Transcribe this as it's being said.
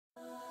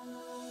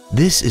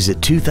This is a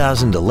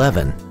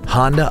 2011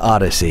 Honda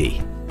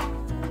Odyssey.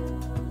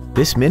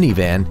 This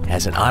minivan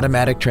has an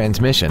automatic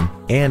transmission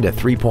and a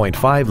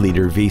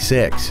 3.5-liter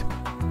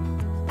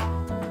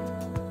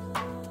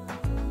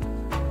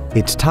V6.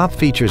 Its top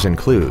features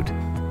include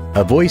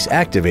a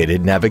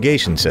voice-activated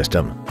navigation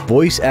system,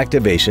 voice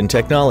activation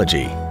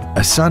technology,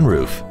 a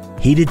sunroof,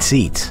 heated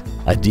seats,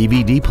 a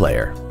DVD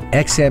player,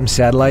 XM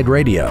satellite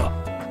radio,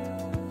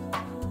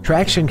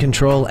 traction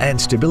control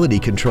and stability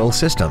control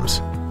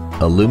systems,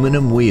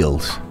 aluminum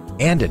wheels,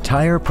 and a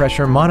tire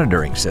pressure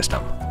monitoring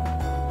system.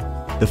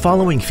 The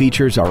following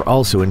features are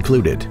also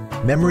included: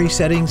 memory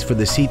settings for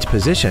the seat's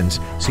positions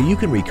so you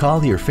can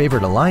recall your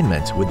favorite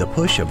alignments with the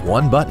push of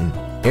one button,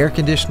 air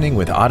conditioning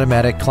with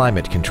automatic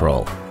climate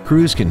control,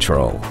 cruise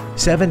control,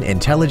 7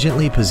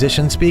 intelligently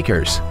positioned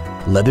speakers,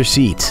 leather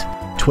seats,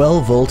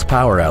 12-volt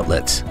power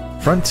outlets,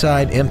 front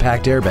side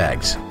impact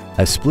airbags,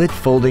 a split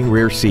folding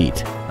rear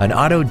seat, an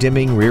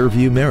auto-dimming rear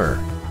view mirror,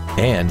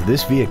 and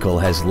this vehicle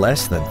has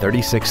less than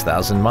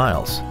 36,000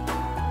 miles.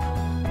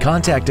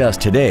 Contact us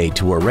today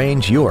to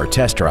arrange your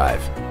test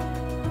drive.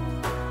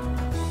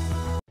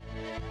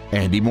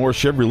 Andy Mohr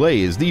Chevrolet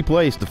is the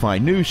place to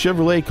find new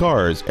Chevrolet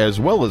cars as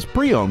well as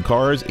pre-owned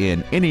cars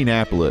in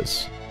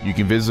Indianapolis. You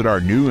can visit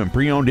our new and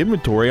pre-owned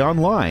inventory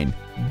online,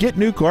 get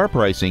new car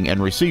pricing,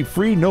 and receive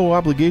free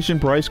no-obligation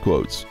price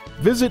quotes.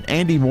 Visit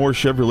Andy Mohr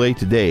Chevrolet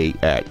today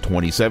at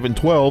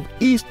 2712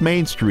 East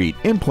Main Street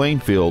in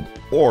Plainfield,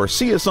 or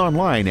see us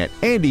online at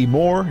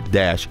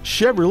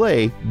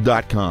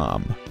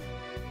andymohr-chevrolet.com.